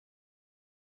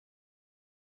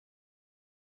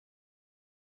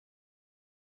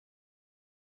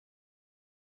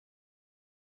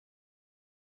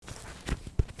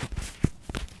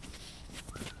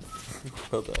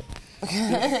Well done.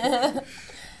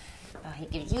 Oh, he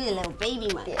gives you the little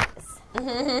baby one. Yes.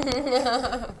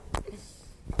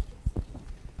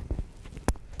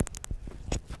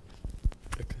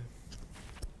 Okay.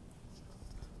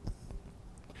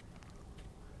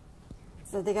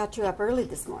 So they got you up early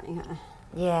this morning, huh?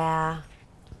 Yeah.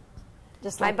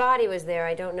 Just My like, body was there.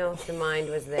 I don't know if the mind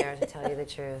was there, to tell you the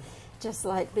truth. just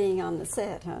like being on the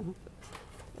set, huh?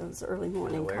 Those early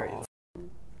morning Where are you? calls.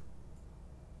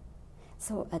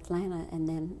 So Atlanta and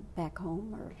then back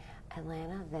home, or?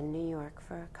 Atlanta, then New York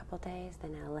for a couple days,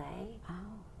 then LA, Oh,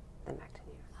 then back to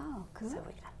New York. oh, good. So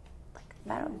we got like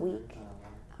about a week.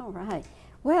 All right.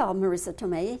 Well, Marisa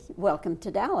Tomei, welcome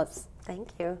to Dallas. Thank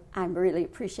you. I really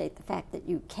appreciate the fact that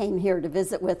you came here to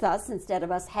visit with us instead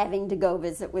of us having to go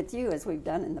visit with you as we've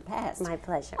done in the past. My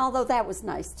pleasure. Although that was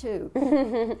nice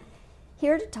too.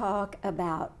 Here to talk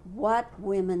about what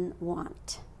women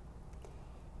want.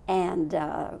 And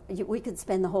we could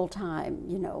spend the whole time,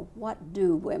 you know, what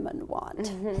do women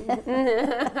want?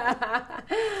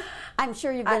 I'm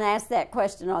sure you've been asked that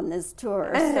question on this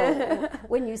tour. So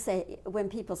when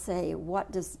people say,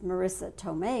 what does Marisa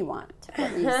Tomei want?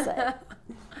 What do you say?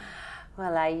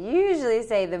 Well, I usually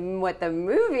say what the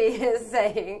movie is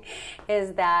saying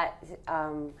is that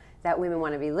that women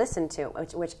want to be listened to,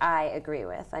 which I agree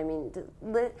with. I mean,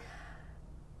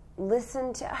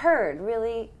 heard,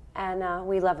 really. And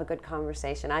we love a good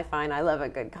conversation. I find I love a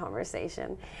good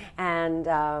conversation. And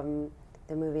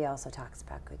the movie also talks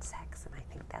about good sex, and I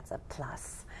think that's a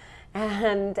plus.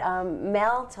 And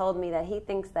Mel told me that he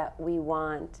thinks that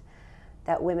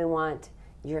that women want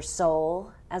your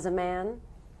soul as a man,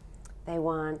 they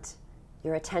want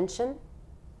your attention,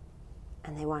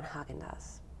 and they want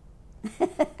Haagen-Dazs.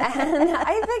 And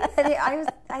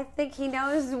I think he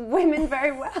knows women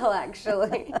very well,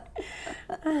 actually.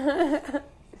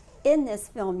 In this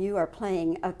film, you are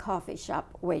playing a coffee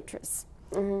shop waitress.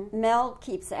 Mm-hmm. Mel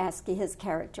his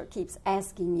character keeps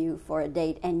asking you for a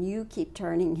date, and you keep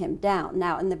turning him down.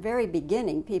 Now, in the very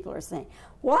beginning, people are saying,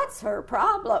 what's her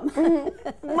problem?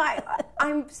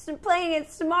 I'm playing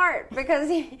it smart because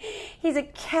he's a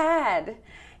cad.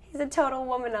 He's a total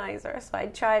womanizer, so I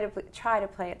try to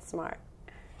play it smart.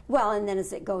 Well, and then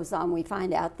as it goes on, we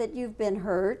find out that you've been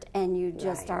hurt, and you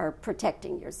just are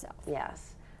protecting yourself. Yes.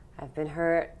 I've been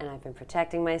hurt, and I've been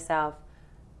protecting myself,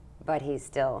 but he's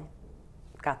still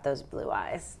got those blue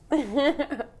eyes.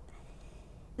 The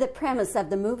premise of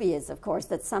the movie is, of course,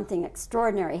 that something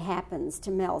extraordinary happens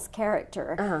to Mel's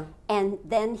character, and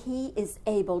then he is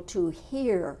able to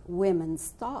hear women's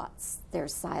thoughts, their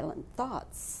silent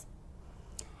thoughts.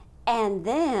 And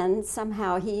then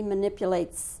somehow he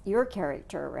manipulates your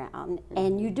character around,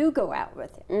 and you do go out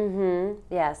with him. Mm-hmm.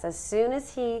 Yes, as soon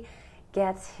as he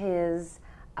gets his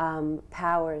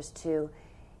powers to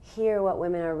hear what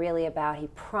women are really about, he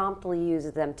promptly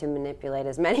uses them to manipulate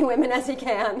as many women as he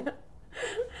can.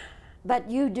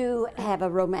 But you do have a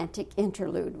romantic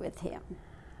interlude with him.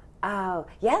 Oh,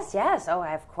 yes. Oh, I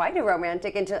have quite a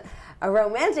romantic interlude.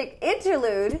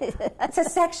 It's a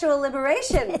sexual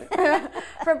liberation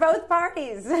for both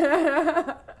parties.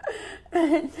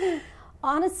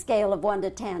 On a scale of 1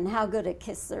 to 10, how good a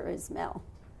kisser is Mel?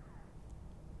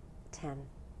 10.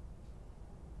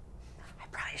 I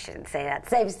probably shouldn't say that.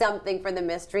 Save something for the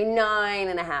mystery.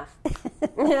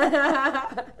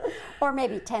 9.5. Or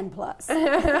maybe 10 plus.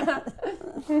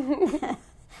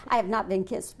 I have not been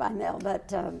kissed by Mel, but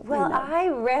well, you know. I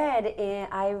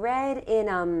read in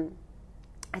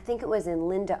I think it was in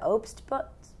Linda Obst's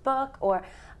book or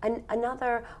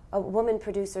another woman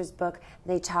producer's book.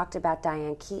 They talked about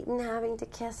Diane Keaton having to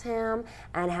kiss him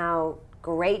and how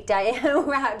great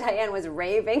Diane was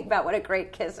raving about what a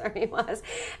great kisser he was.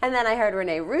 And then I heard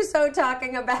Rene Russo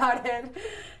talking about it.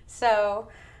 So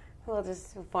we'll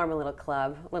just form a little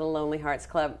club, a little Lonely Hearts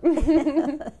Club.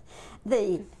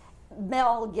 The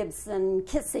Mel Gibson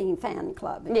kissing fan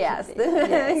club. Yes,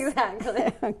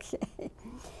 exactly. Okay.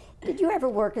 Did you ever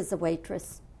work as a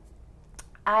waitress?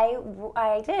 I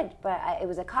did, but it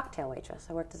was a cocktail waitress.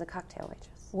 I worked as a cocktail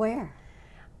waitress. Where?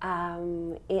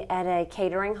 At a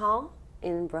catering hall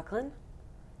in Brooklyn.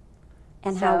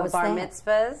 And how was bar that?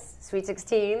 mitzvahs, sweet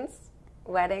 16s,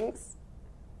 weddings.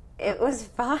 It was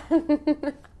fun.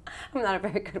 I'm not a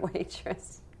very good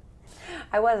waitress.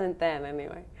 I wasn't then,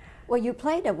 anyway. Well, you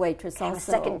played a waitress also. I have a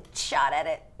second shot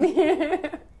at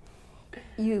it.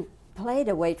 You played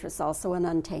a waitress also in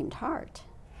Untamed Heart.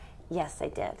 Yes, I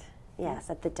did. Yes,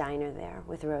 at the diner there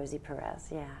with Rosie Perez.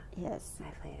 Yeah. Yes.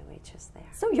 I played a waitress there.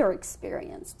 So you're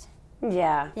experienced.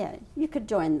 Yeah. Yeah, you could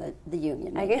join the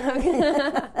union.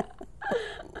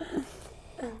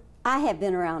 I I have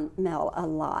been around Mel a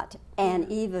lot,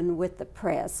 and even with the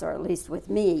press, or at least with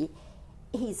me,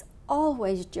 he's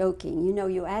always joking. You know,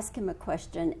 you ask him a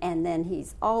question, and then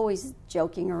he's always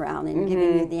joking around and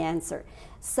giving you the answer.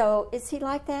 So is he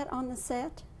like that on the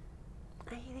set?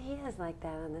 He is like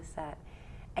that on the set.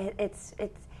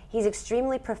 He's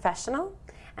extremely professional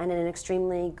and an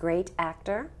extremely great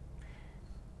actor,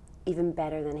 even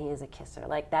better than he is a kisser.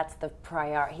 Like, that's the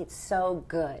priority. He's so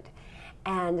good,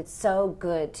 and it's so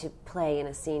good to play in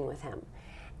a scene with him.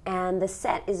 And the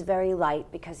set is very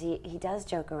light because he does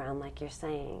joke around, like you're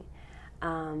saying,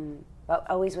 but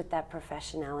always with that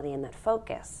professionality and that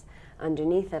focus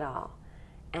underneath it all.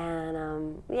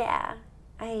 And yeah,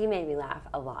 he made me laugh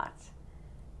a lot.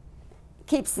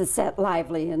 Keeps the set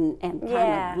lively and kind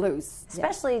of loose.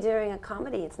 Especially during a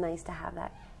comedy, it's nice to have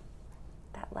that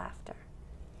laughter.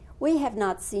 We have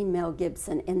not seen Mel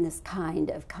Gibson in this kind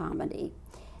of comedy.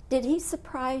 Did he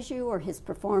surprise you, or his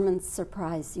performance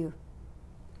surprise you?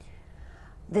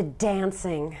 The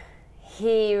dancing.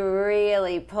 He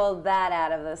really pulled that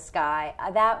out of the sky.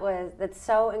 That's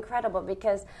so incredible,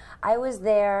 because I was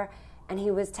there and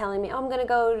he was telling me, oh, I'm going to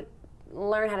go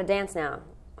learn how to dance now.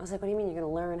 I was like, what do you mean you're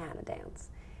going to learn how to dance?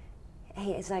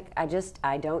 He's like, I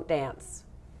don't dance.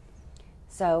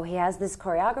 So he has this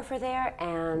choreographer there,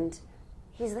 and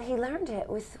he learned it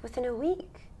within a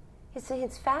week.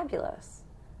 It's fabulous.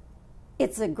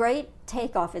 It's a great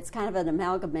takeoff. It's kind of an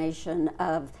amalgamation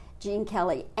of Gene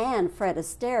Kelly and Fred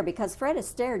Astaire, because Fred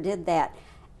Astaire did that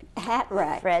hat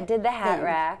rack. Fred did the hat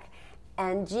rack,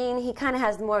 and Gene, he kind of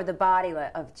has more of the body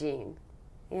of Gene.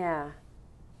 Yeah.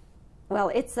 Well,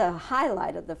 it's a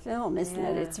highlight of the film, isn't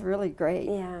it? It's really great.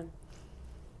 Yeah.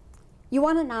 You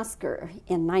won an Oscar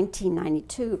in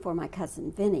 1992 for My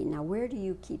Cousin Vinny. Now, where do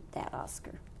you keep that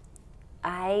Oscar?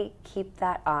 I keep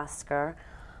that Oscar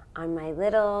on my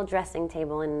little dressing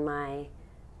table in my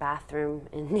bathroom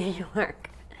in New York.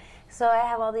 So I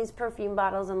have all these perfume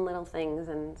bottles and little things,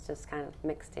 and it's just kind of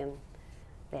mixed in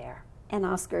there. And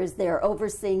Oscar is there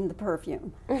overseeing the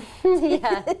perfume.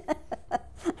 Yeah.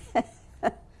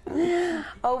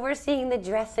 Overseeing the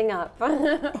dressing up.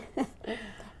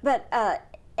 But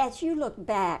as you look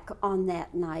back on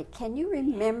that night, can you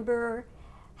remember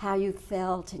how you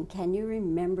felt, and can you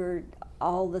remember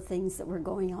all the things that were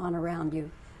going on around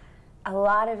you? A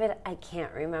lot of it I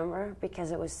can't remember,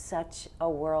 because it was such a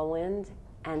whirlwind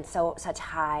and such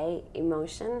high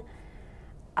emotion.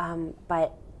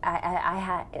 But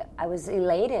I was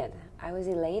elated. I was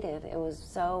elated. It was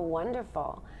so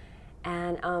wonderful.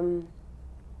 And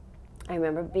I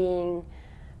remember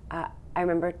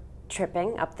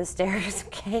tripping up the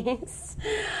staircase.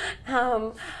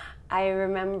 I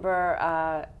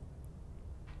remember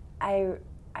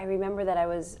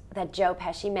that Joe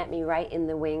Pesci met me right in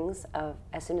the wings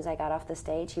as soon as I got off the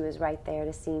stage. He was right there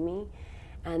to see me,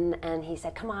 and he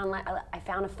said, "Come on, I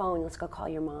found a phone. Let's go call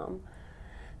your mom."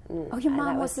 Oh, your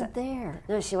mom wasn't there?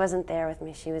 No, she wasn't there with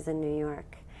me. She was in New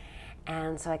York,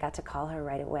 and so I got to call her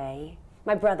right away.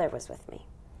 My brother was with me,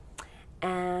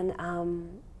 and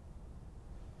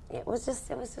it was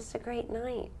just a great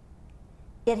night.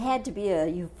 It had to be a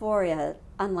euphoria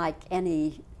unlike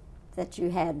any that you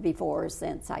had before or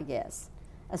since, I guess.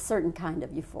 A certain kind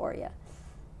of euphoria.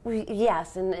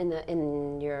 Yes,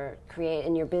 in your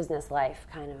business life,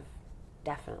 kind of,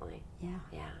 definitely. Yeah.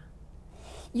 Yeah.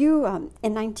 You,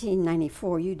 in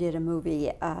 1994, you did a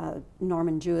movie,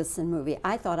 Norman Jewison movie.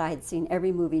 I thought I had seen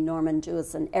every movie Norman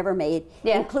Jewison ever made,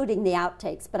 including the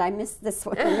outtakes, but I missed this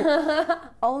one.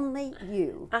 Only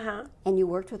You. And you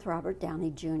worked with Robert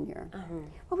Downey Jr.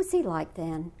 What was he like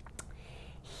then?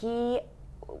 He,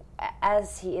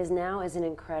 as he is now, is an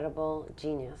incredible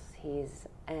genius. He's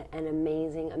an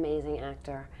amazing, amazing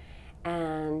actor.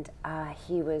 And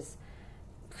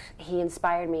he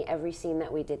inspired me every scene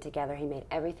that we did together. He made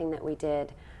everything that we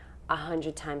did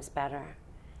 100 times better.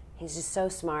 He's just so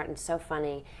smart and so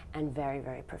funny and very,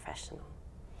 very professional.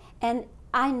 And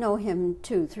I know him,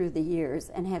 too, through the years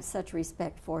and have such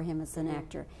respect for him as an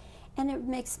actor. And it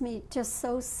makes me just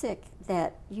so sick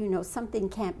that, you know, something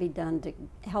can't be done to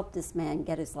help this man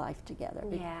get his life together.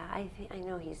 Yeah, I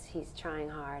know he's trying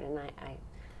hard, and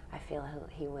I feel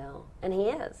he will. And he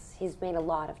is. He's made a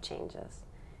lot of changes.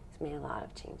 Made a lot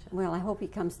of changes. Well, I hope he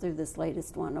comes through this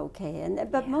latest one okay.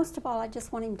 But most of all, I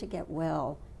just want him to get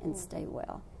well and stay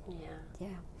well. Yeah.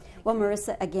 Yeah. Well,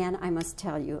 Marisa, again, I must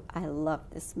tell you, I love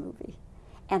this movie.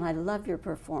 And I love your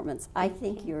performance. I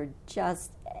think you're just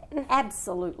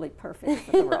absolutely perfect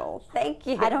for the role. Thank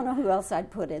you. I don't know who else I'd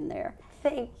put in there.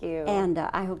 Thank you. And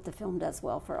I hope the film does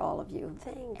well for all of you.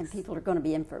 Thanks. And people are going to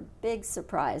be in for a big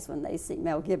surprise when they see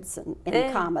Mel Gibson in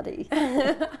a comedy.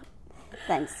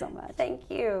 Thanks so much. Thank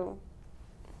you.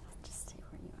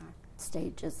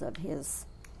 stages of his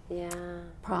Yeah.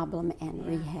 problem and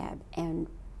rehab. And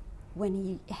when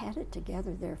he had it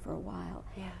together there for a while,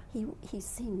 he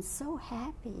seemed so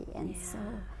happy and so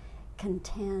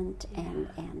content,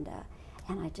 and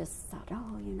I just thought,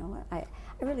 oh, you know what, I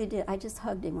really did. I just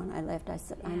hugged him when I left. I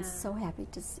said, I'm so happy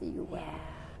to see you well.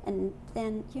 And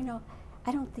then, you know,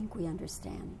 I don't think we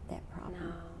understand that problem.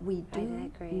 No, we do I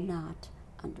agree. not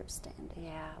understand it.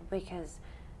 Yeah, because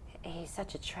he's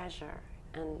such a treasure,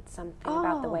 and something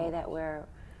about the way that we're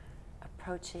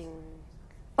approaching.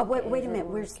 Oh, wait a minute,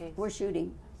 we're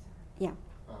shooting. Yeah.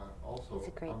 Also, He's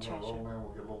a great on the treasure. low man,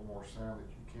 we'll get a little more sound that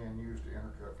you can use to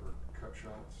intercut for cut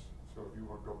shots. So if you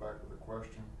want to go back to the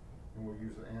question, and we'll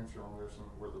use the answer on this and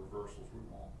where the reversals we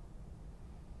want.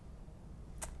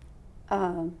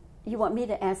 You want me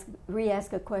to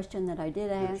re-ask a question that I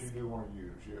did ask? That you do want to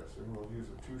use, yes. And we'll use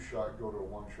a 2-shot, go to a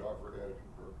 1-shot for editing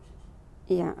purposes.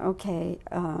 Yeah, okay.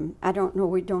 I don't know,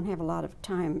 we don't have a lot of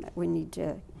time. We need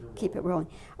to keep it rolling.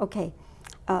 Okay.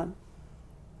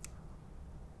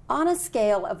 On a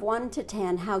scale of 1 to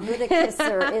 10, how good a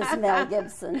kisser is Mel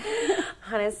Gibson?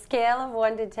 On a scale of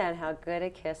 1 to 10, how good a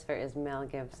kisser is Mel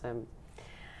Gibson?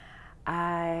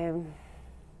 I'm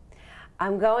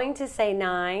going to say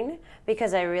 9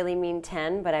 because I really mean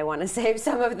 10, but I want to save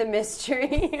some of the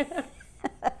mystery.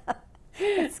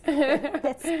 That's great.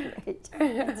 That's great.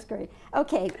 That's great.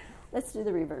 Okay, let's do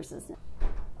the reverses now.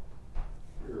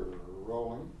 We're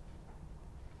rolling.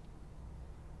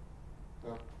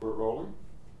 We're rolling.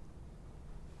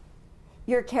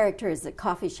 Your character is a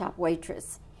coffee shop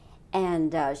waitress,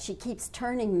 and she keeps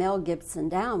turning Mel Gibson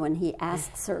down when he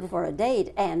asks her for a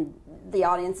date, and the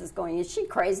audience is going, is she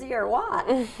crazy or what?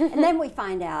 And then we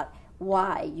find out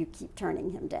why you keep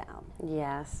turning him down.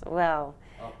 Yes, well.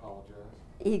 I apologize.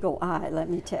 Eagle eye, let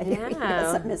me tell you. He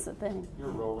doesn't miss a thing. You're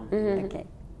rolling. Okay.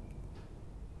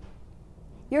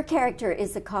 Your character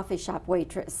is a coffee shop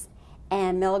waitress,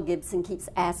 and Mel Gibson keeps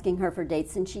asking her for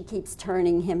dates, and she keeps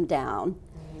turning him down.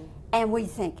 And we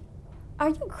think, are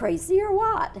you crazy or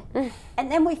what? And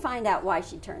then we find out why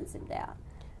she turns him down.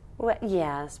 Well,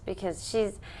 yes, because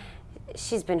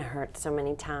she's been hurt so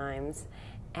many times,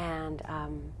 and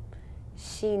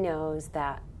she knows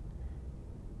that.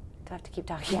 Do I have to keep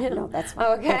talking? Yeah, no, that's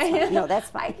fine. Okay. That's fine. No, that's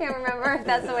fine. I can't remember if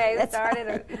that's the way I That's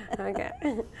started. Or, okay.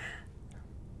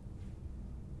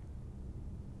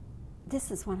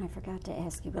 This is one I forgot to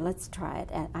ask you, but let's try it.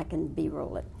 I can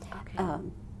B-roll it. Okay.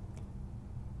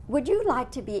 Would you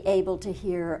like to be able to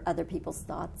hear other people's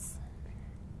thoughts?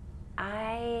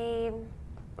 I'm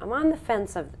on the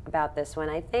fence about this one.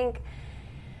 I think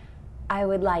I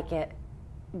would like it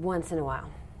once in a while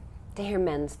to hear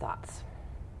men's thoughts.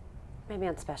 Maybe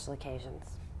on special occasions.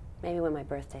 Maybe when my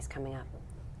birthday's coming up.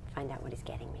 Find out what he's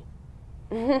getting me.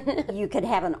 You could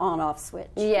have an on-off switch.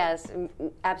 Yes,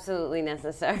 absolutely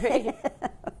necessary.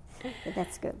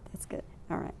 That's good. That's good.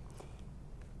 All right.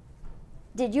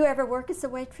 Did you ever work as a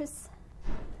waitress?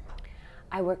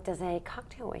 I worked as a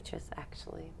cocktail waitress,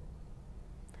 actually.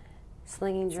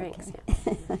 Slinging drinks, okay.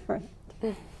 yes. Right.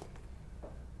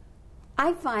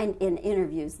 I find in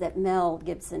interviews that Mel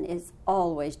Gibson is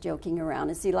always joking around.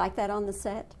 Is he like that on the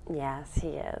set? Yes,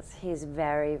 he is. He's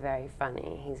very, very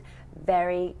funny. He's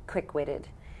very quick-witted,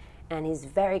 and he's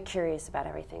very curious about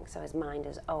everything, so his mind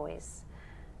is always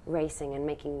racing and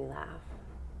making me laugh.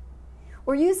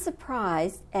 Were you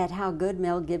surprised at how good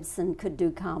Mel Gibson could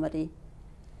do comedy?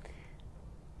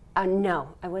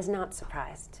 No, I was not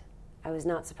surprised. I was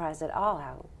not surprised at all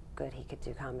how good he could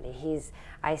do comedy.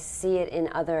 I see it in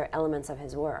other elements of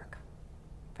his work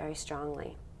very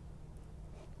strongly.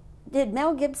 Did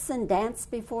Mel Gibson dance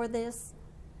before this?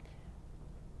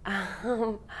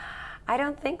 I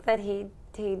don't think that he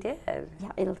did.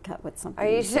 Yeah, it'll cut with something. Are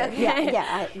you sure?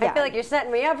 Yeah. I feel like you're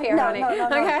setting me up here, honey. No.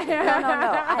 Okay. No.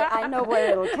 I know where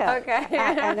it'll cut. Okay.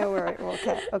 I know where it will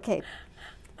cut. Okay.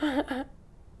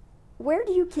 Where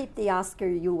do you keep the Oscar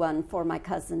you won for My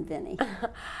Cousin Vinny?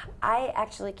 I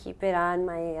actually keep it on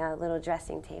my little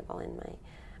dressing table in my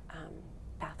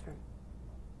bathroom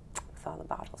with all the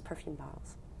bottles, perfume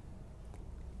bottles.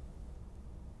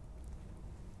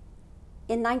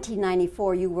 In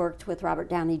 1994, you worked with Robert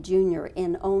Downey Jr.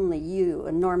 in Only You,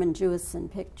 a Norman Jewison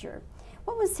picture.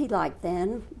 What was he like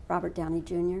then, Robert Downey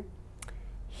Jr.?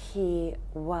 He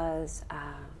was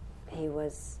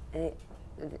a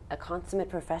consummate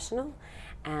professional,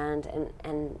 and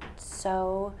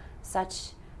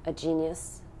such a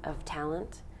genius of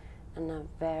talent, and a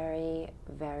very,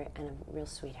 very, and a real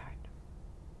sweetheart.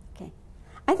 Okay,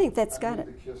 I think that's got it. I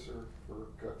need the kisser for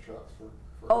gut shots for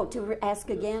Oh, to ask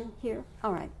again here?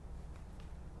 All right.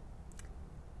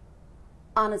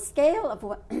 On a scale of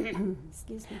what?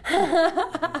 Excuse me.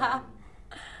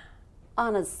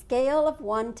 on a scale of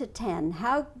 1 to 10,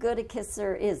 how good a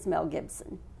kisser is Mel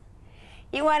Gibson?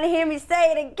 You want to hear me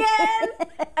say it again?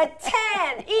 A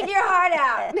 10. Eat your heart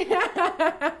out.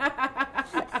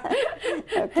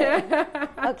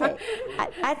 Okay.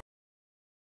 I